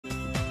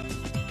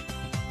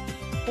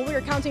Well, we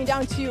are counting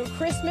down to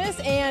Christmas,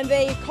 and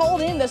they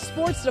called in the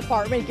sports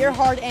department.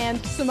 Gerhard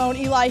and Simone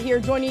Eli here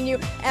joining you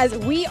as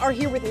we are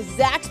here with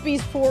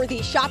Zaxby's for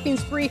the shopping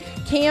spree.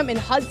 Cam and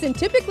Hudson.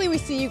 Typically, we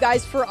see you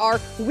guys for our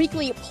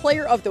weekly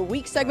Player of the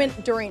Week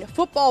segment during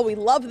football. We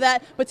love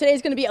that, but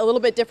today's going to be a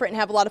little bit different and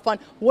have a lot of fun.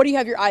 What do you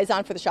have your eyes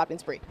on for the shopping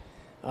spree?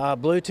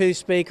 Bluetooth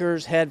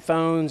speakers,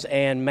 headphones,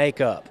 and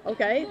makeup.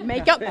 Okay,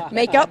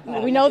 makeup.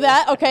 We know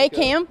that. Okay,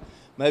 Cam.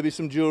 Maybe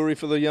some jewelry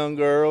for the young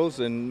girls,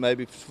 and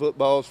maybe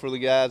footballs for the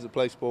guys that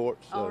play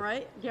sports. So. All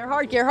right,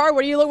 Gerhard,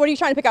 what are you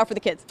trying to pick out for the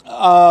kids?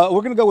 We're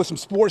going to go with some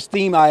sports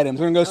theme items.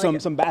 We're going to go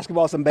some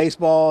basketball, some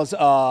baseballs,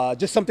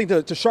 just something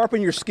to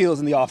sharpen your skills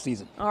in the off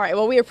season. All right.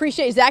 Well, we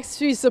appreciate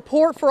Zaxby's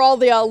support for all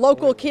the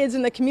local kids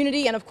in the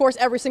community, and of course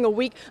every single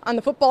week on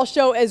the football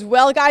show as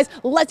well, guys.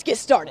 Let's get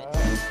started.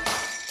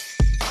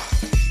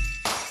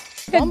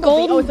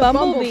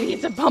 Bumblebee.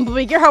 It's a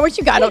bumblebee. Gerhard, what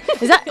you got?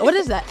 What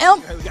is that?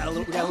 Elm? We got a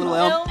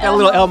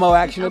little Elmo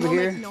action over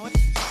here.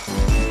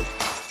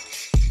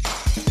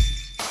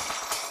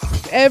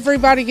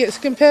 Everybody gets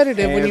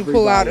competitive when you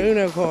pull out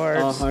Uno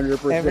cards.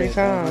 100%. Every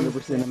time.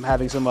 100%. I'm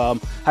having some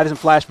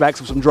flashbacks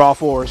of some draw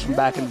fours from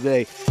back in the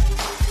day.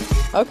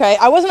 Okay,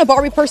 I wasn't a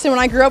Barbie person when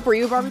I grew up. Were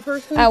you a Barbie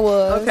person? I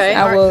was. Okay,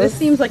 I was. This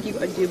seems like you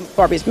do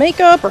Barbie's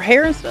makeup or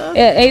hair and stuff.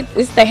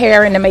 It's the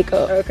hair and the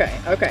makeup. Okay.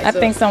 I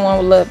think someone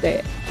would love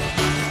that.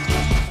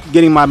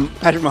 Getting my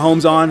Patrick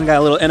Mahomes on. Got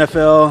a little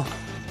NFL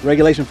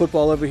regulation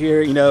football over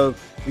here. You know,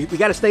 we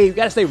got to stay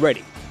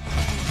ready.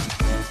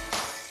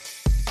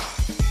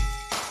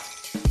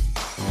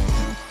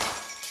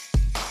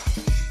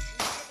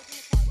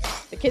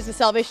 The kids in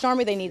Salvation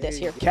Army, they need this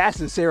here. Cass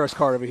and Sarah's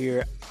card over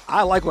here.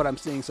 I like what I'm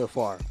seeing so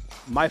far.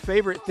 My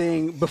favorite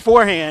thing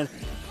beforehand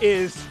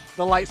is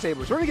the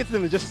lightsabers. We're gonna get to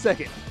them in just a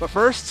second, but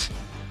first,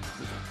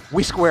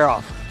 we square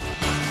off.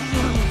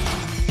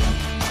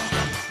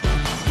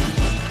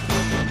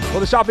 Well,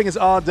 the shopping is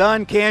all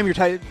done. Cam, your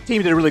team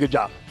did a really good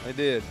job. They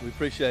did. We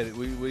appreciate it.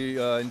 We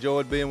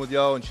enjoyed being with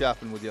y'all and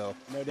shopping with y'all.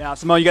 No doubt.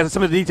 Simone, you got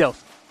some of the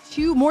details.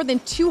 More than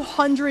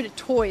 200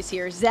 toys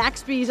here.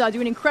 Zaxby's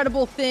doing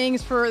incredible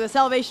things for the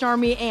Salvation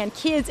Army and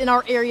kids in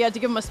our area to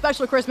give them a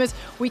special Christmas.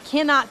 We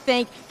cannot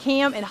thank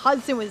Cam and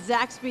Hudson with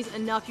Zaxby's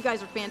enough. You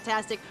guys are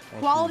fantastic.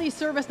 Quality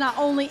service not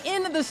only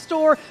in the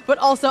store, but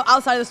also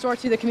outside of the store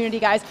to the community,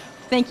 guys.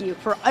 Thank you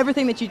for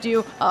everything that you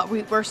do.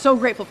 We're so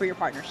grateful for your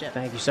partnership.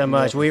 Thank you so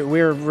much.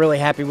 We're really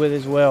happy with it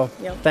as well.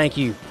 Yep. Thank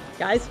you.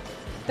 Guys,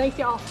 thanks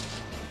y'all.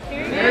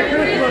 Merry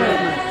Christmas.